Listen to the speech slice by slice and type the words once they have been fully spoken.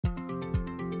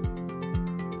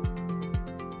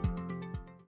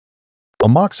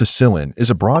Amoxicillin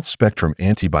is a broad-spectrum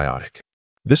antibiotic.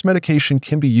 This medication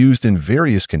can be used in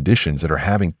various conditions that are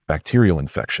having bacterial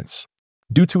infections.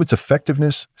 Due to its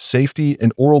effectiveness, safety,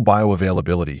 and oral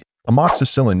bioavailability,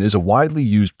 amoxicillin is a widely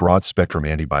used broad-spectrum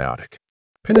antibiotic.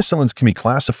 Penicillins can be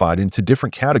classified into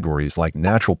different categories like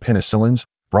natural penicillins,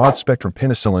 broad-spectrum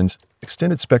penicillins,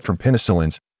 extended-spectrum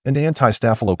penicillins, and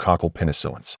anti-staphylococcal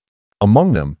penicillins.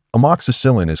 Among them,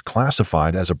 amoxicillin is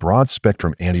classified as a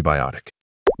broad-spectrum antibiotic.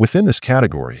 Within this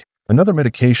category, another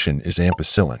medication is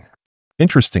ampicillin.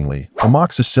 Interestingly,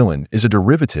 amoxicillin is a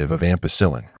derivative of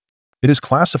ampicillin. It is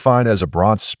classified as a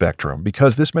broad spectrum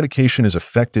because this medication is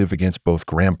effective against both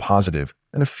gram-positive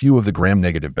and a few of the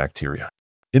gram-negative bacteria.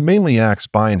 It mainly acts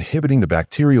by inhibiting the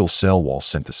bacterial cell wall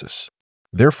synthesis.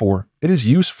 Therefore, it is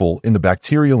useful in the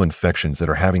bacterial infections that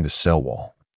are having the cell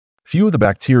wall. Few of the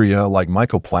bacteria, like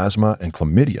mycoplasma and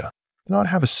chlamydia, do not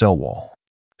have a cell wall.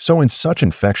 So in such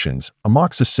infections,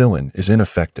 amoxicillin is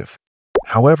ineffective.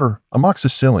 However,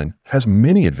 amoxicillin has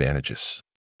many advantages.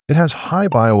 It has high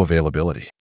bioavailability.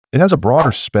 It has a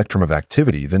broader spectrum of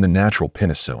activity than the natural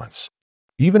penicillins.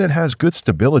 Even it has good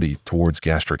stability towards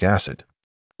gastric acid.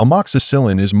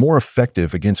 Amoxicillin is more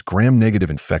effective against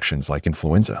gram-negative infections like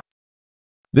influenza.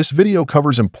 This video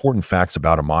covers important facts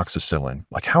about amoxicillin,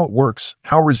 like how it works,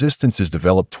 how resistance is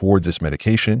developed towards this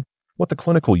medication, what the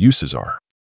clinical uses are.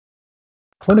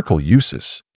 Clinical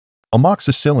uses.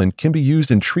 Amoxicillin can be used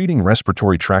in treating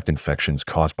respiratory tract infections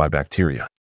caused by bacteria.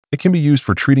 It can be used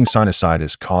for treating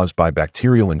sinusitis caused by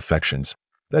bacterial infections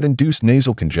that induce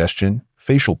nasal congestion,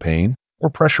 facial pain, or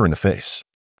pressure in the face.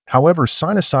 However,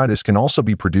 sinusitis can also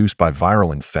be produced by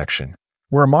viral infection,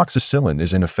 where amoxicillin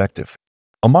is ineffective.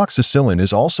 Amoxicillin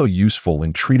is also useful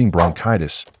in treating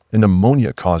bronchitis and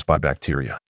pneumonia caused by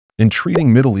bacteria. In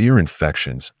treating middle ear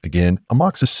infections, again,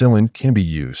 amoxicillin can be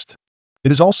used.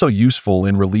 It is also useful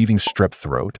in relieving strep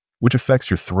throat, which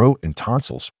affects your throat and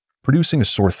tonsils, producing a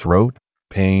sore throat,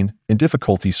 pain, and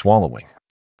difficulty swallowing.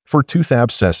 For tooth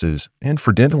abscesses and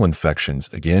for dental infections,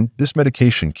 again, this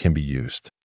medication can be used.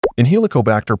 In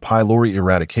Helicobacter pylori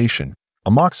eradication,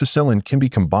 amoxicillin can be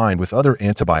combined with other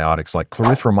antibiotics like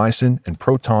clarithromycin and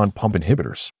proton pump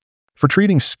inhibitors. For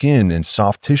treating skin and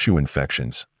soft tissue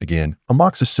infections, again,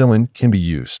 amoxicillin can be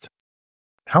used.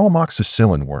 How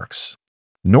amoxicillin works.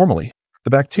 Normally, the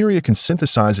bacteria can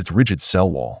synthesize its rigid cell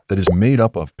wall that is made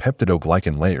up of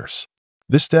peptidoglycan layers.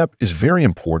 This step is very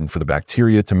important for the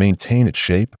bacteria to maintain its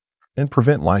shape and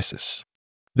prevent lysis.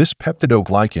 This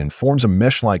peptidoglycan forms a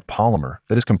mesh-like polymer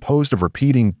that is composed of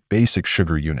repeating basic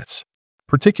sugar units.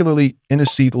 Particularly,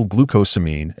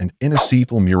 N-acetylglucosamine and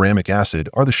N-acetylmuramic acid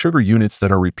are the sugar units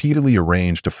that are repeatedly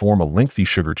arranged to form a lengthy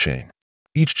sugar chain.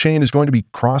 Each chain is going to be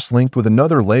cross-linked with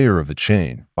another layer of the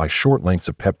chain by short lengths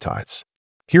of peptides.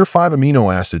 Here 5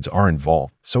 amino acids are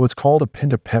involved, so it's called a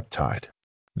pentapeptide.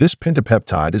 This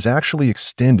pentapeptide is actually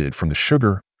extended from the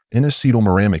sugar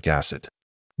N-acetylmuramic acid.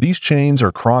 These chains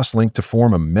are cross-linked to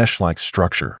form a mesh-like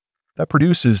structure that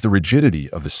produces the rigidity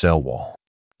of the cell wall.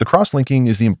 The cross-linking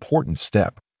is the important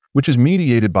step, which is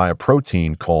mediated by a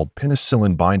protein called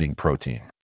penicillin-binding protein.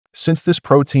 Since this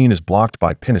protein is blocked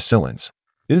by penicillins,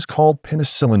 it is called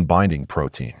penicillin-binding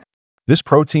protein. This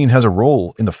protein has a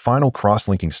role in the final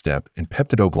cross-linking step in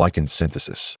peptidoglycan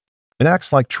synthesis. It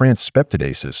acts like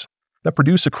transpeptidases that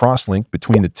produce a cross-link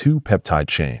between the two peptide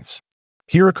chains.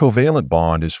 Here a covalent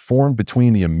bond is formed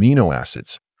between the amino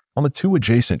acids on the two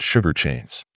adjacent sugar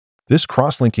chains. This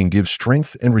cross-linking gives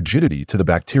strength and rigidity to the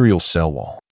bacterial cell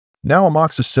wall. Now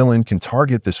amoxicillin can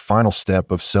target this final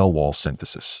step of cell wall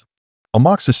synthesis.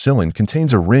 Amoxicillin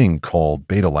contains a ring called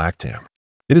beta-lactam.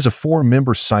 It is a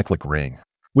 4-member cyclic ring,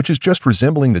 which is just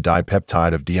resembling the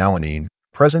dipeptide of dealanine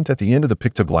present at the end of the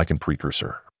pictoglycan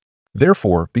precursor.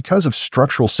 Therefore, because of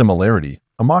structural similarity,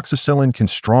 amoxicillin can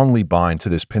strongly bind to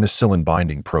this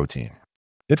penicillin-binding protein.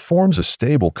 It forms a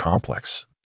stable complex.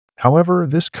 However,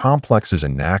 this complex is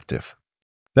inactive.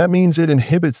 That means it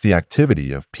inhibits the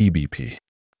activity of PBP.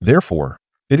 Therefore,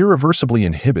 it irreversibly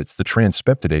inhibits the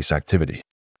transpeptidase activity.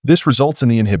 This results in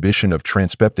the inhibition of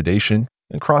transpeptidation,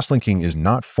 and cross-linking is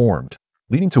not formed,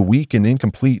 leading to weak and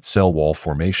incomplete cell wall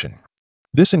formation.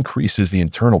 This increases the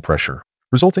internal pressure,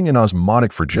 resulting in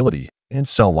osmotic fragility and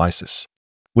cell lysis.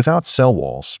 Without cell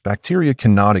walls, bacteria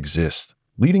cannot exist,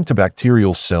 leading to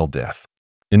bacterial cell death.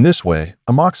 In this way,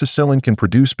 amoxicillin can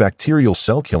produce bacterial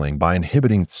cell killing by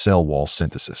inhibiting cell wall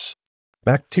synthesis.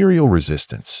 Bacterial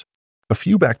resistance. A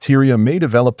few bacteria may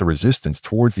develop the resistance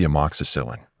towards the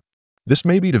amoxicillin. This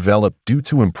may be developed due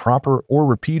to improper or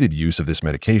repeated use of this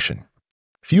medication.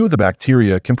 Few of the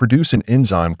bacteria can produce an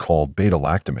enzyme called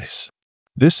beta-lactamase.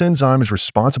 This enzyme is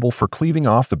responsible for cleaving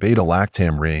off the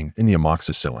beta-lactam ring in the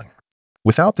amoxicillin.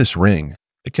 Without this ring,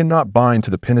 it cannot bind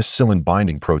to the penicillin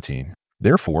binding protein.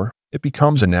 Therefore, it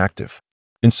becomes inactive.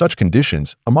 In such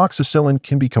conditions, amoxicillin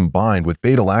can be combined with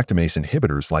beta-lactamase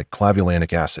inhibitors like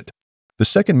clavulanic acid. The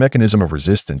second mechanism of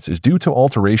resistance is due to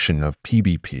alteration of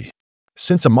PBP.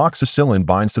 Since amoxicillin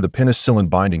binds to the penicillin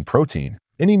binding protein,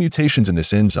 any mutations in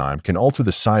this enzyme can alter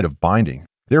the site of binding,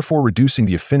 therefore reducing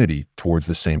the affinity towards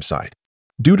the same site.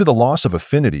 Due to the loss of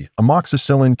affinity,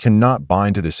 amoxicillin cannot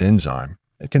bind to this enzyme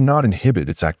and cannot inhibit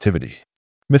its activity.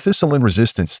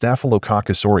 Methicillin-resistant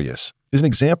Staphylococcus aureus is an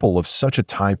example of such a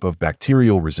type of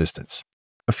bacterial resistance.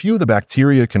 A few of the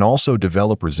bacteria can also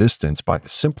develop resistance by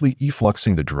simply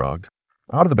effluxing the drug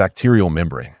out of the bacterial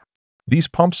membrane. These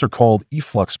pumps are called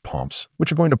efflux pumps,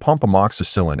 which are going to pump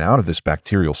amoxicillin out of this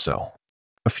bacterial cell.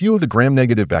 A few of the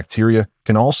gram-negative bacteria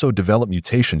can also develop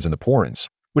mutations in the porins,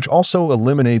 which also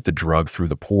eliminate the drug through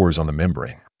the pores on the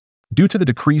membrane. Due to the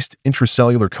decreased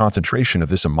intracellular concentration of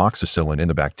this amoxicillin in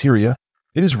the bacteria,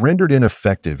 it is rendered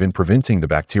ineffective in preventing the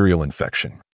bacterial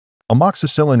infection.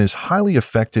 Amoxicillin is highly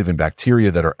effective in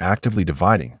bacteria that are actively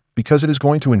dividing because it is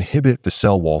going to inhibit the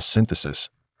cell wall synthesis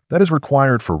that is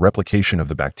required for replication of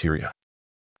the bacteria.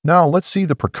 Now, let's see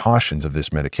the precautions of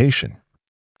this medication.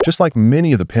 Just like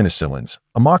many of the penicillins,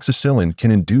 amoxicillin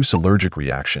can induce allergic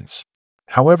reactions.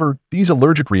 However, these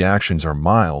allergic reactions are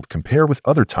mild compared with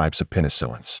other types of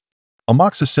penicillins.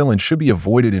 Amoxicillin should be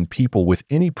avoided in people with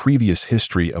any previous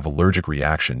history of allergic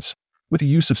reactions, with the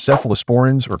use of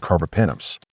cephalosporins or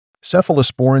carbapenems.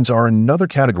 Cephalosporins are another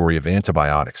category of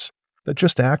antibiotics that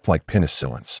just act like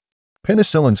penicillins.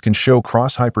 Penicillins can show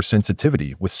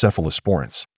cross-hypersensitivity with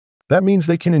cephalosporins. That means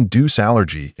they can induce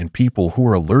allergy in people who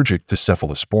are allergic to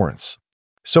cephalosporins.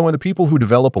 So in the people who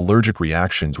develop allergic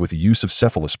reactions with the use of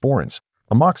cephalosporins,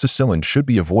 amoxicillin should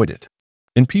be avoided.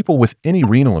 In people with any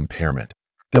renal impairment,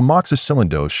 the amoxicillin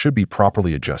dose should be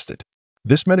properly adjusted.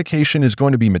 This medication is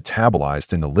going to be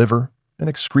metabolized in the liver and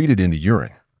excreted in the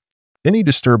urine. Any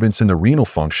disturbance in the renal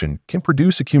function can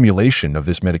produce accumulation of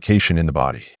this medication in the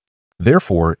body.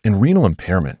 Therefore, in renal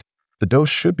impairment, the dose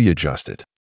should be adjusted.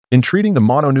 In treating the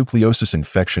mononucleosis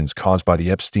infections caused by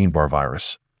the Epstein-Barr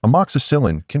virus,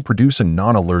 amoxicillin can produce a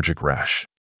non-allergic rash.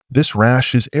 This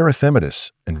rash is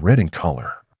erythematous and red in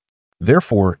color.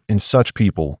 Therefore, in such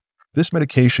people, this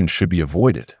medication should be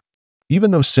avoided.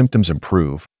 Even though symptoms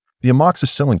improve, the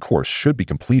amoxicillin course should be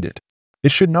completed.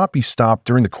 It should not be stopped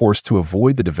during the course to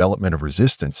avoid the development of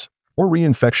resistance or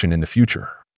reinfection in the future.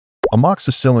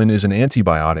 Amoxicillin is an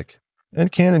antibiotic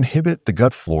and can inhibit the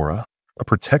gut flora, a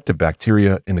protective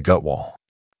bacteria in the gut wall.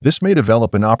 This may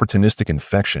develop an opportunistic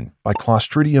infection by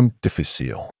Clostridium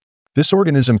difficile. This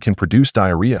organism can produce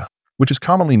diarrhea, which is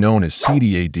commonly known as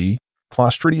CDAD,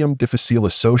 Clostridium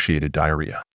difficile-associated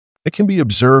diarrhea. It can be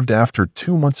observed after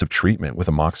 2 months of treatment with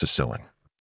amoxicillin.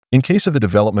 In case of the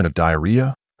development of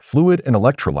diarrhea, fluid and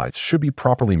electrolytes should be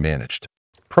properly managed.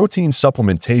 Protein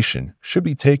supplementation should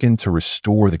be taken to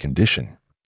restore the condition.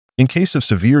 In case of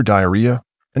severe diarrhea,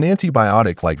 an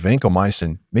antibiotic like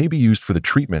vancomycin may be used for the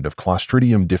treatment of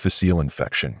Clostridium difficile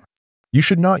infection. You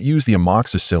should not use the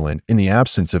amoxicillin in the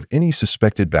absence of any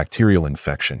suspected bacterial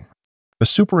infection. A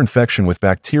superinfection with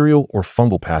bacterial or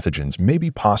fungal pathogens may be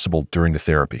possible during the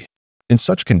therapy. In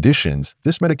such conditions,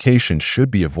 this medication should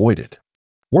be avoided.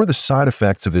 What are the side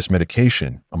effects of this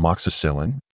medication,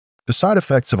 amoxicillin? The side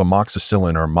effects of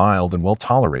amoxicillin are mild and well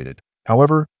tolerated.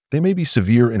 However, they may be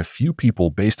severe in a few people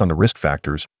based on the risk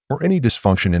factors or any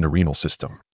dysfunction in the renal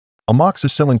system.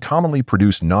 Amoxicillin commonly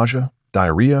produces nausea,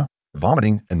 diarrhea,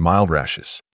 vomiting, and mild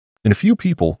rashes. In a few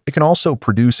people, it can also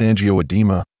produce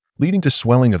angioedema, leading to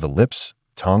swelling of the lips,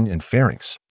 tongue, and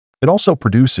pharynx. It also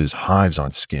produces hives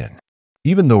on skin.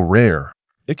 Even though rare,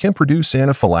 it can produce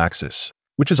anaphylaxis,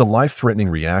 which is a life-threatening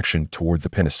reaction toward the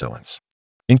penicillins.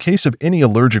 In case of any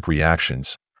allergic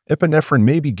reactions, epinephrine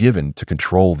may be given to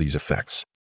control these effects.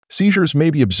 Seizures may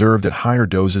be observed at higher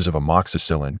doses of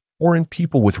amoxicillin or in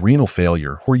people with renal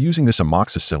failure who are using this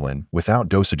amoxicillin without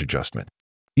dosage adjustment.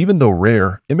 Even though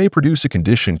rare, it may produce a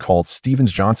condition called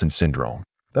Stevens-Johnson syndrome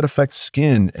that affects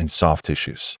skin and soft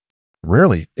tissues.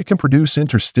 Rarely, it can produce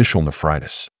interstitial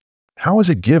nephritis. How is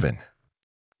it given?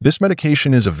 This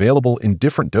medication is available in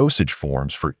different dosage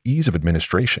forms for ease of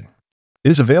administration.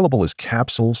 It is available as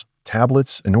capsules,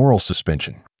 tablets, and oral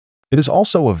suspension. It is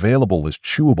also available as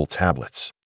chewable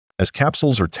tablets. As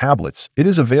capsules or tablets, it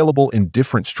is available in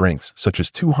different strengths such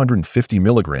as 250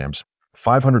 milligrams,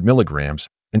 500 milligrams,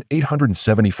 and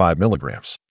 875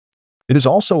 milligrams. It is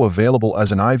also available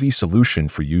as an IV solution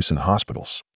for use in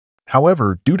hospitals.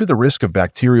 However, due to the risk of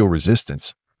bacterial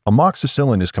resistance,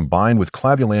 amoxicillin is combined with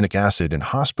clavulanic acid in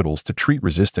hospitals to treat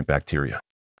resistant bacteria.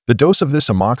 The dose of this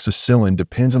amoxicillin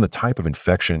depends on the type of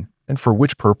infection and for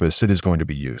which purpose it is going to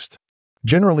be used.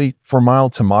 Generally, for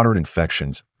mild to moderate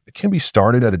infections, it can be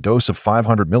started at a dose of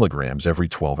 500 milligrams every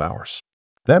 12 hours.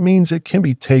 That means it can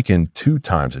be taken 2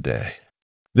 times a day.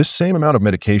 This same amount of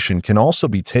medication can also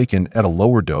be taken at a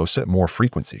lower dose at more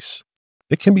frequencies.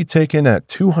 It can be taken at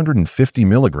 250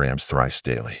 milligrams thrice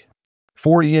daily.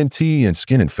 For ENT and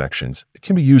skin infections, it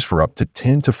can be used for up to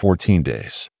 10 to 14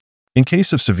 days. In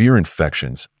case of severe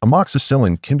infections,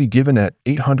 amoxicillin can be given at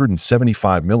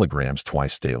 875 milligrams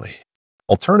twice daily.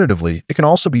 Alternatively, it can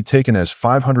also be taken as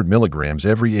 500 milligrams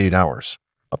every 8 hours,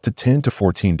 up to 10 to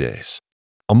 14 days.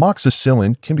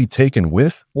 Amoxicillin can be taken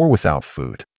with or without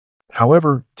food.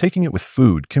 However, taking it with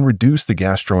food can reduce the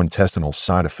gastrointestinal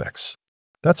side effects.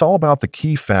 That's all about the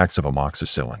key facts of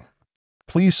amoxicillin.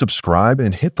 Please subscribe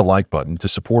and hit the like button to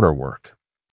support our work.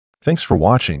 Thanks for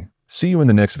watching. See you in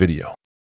the next video.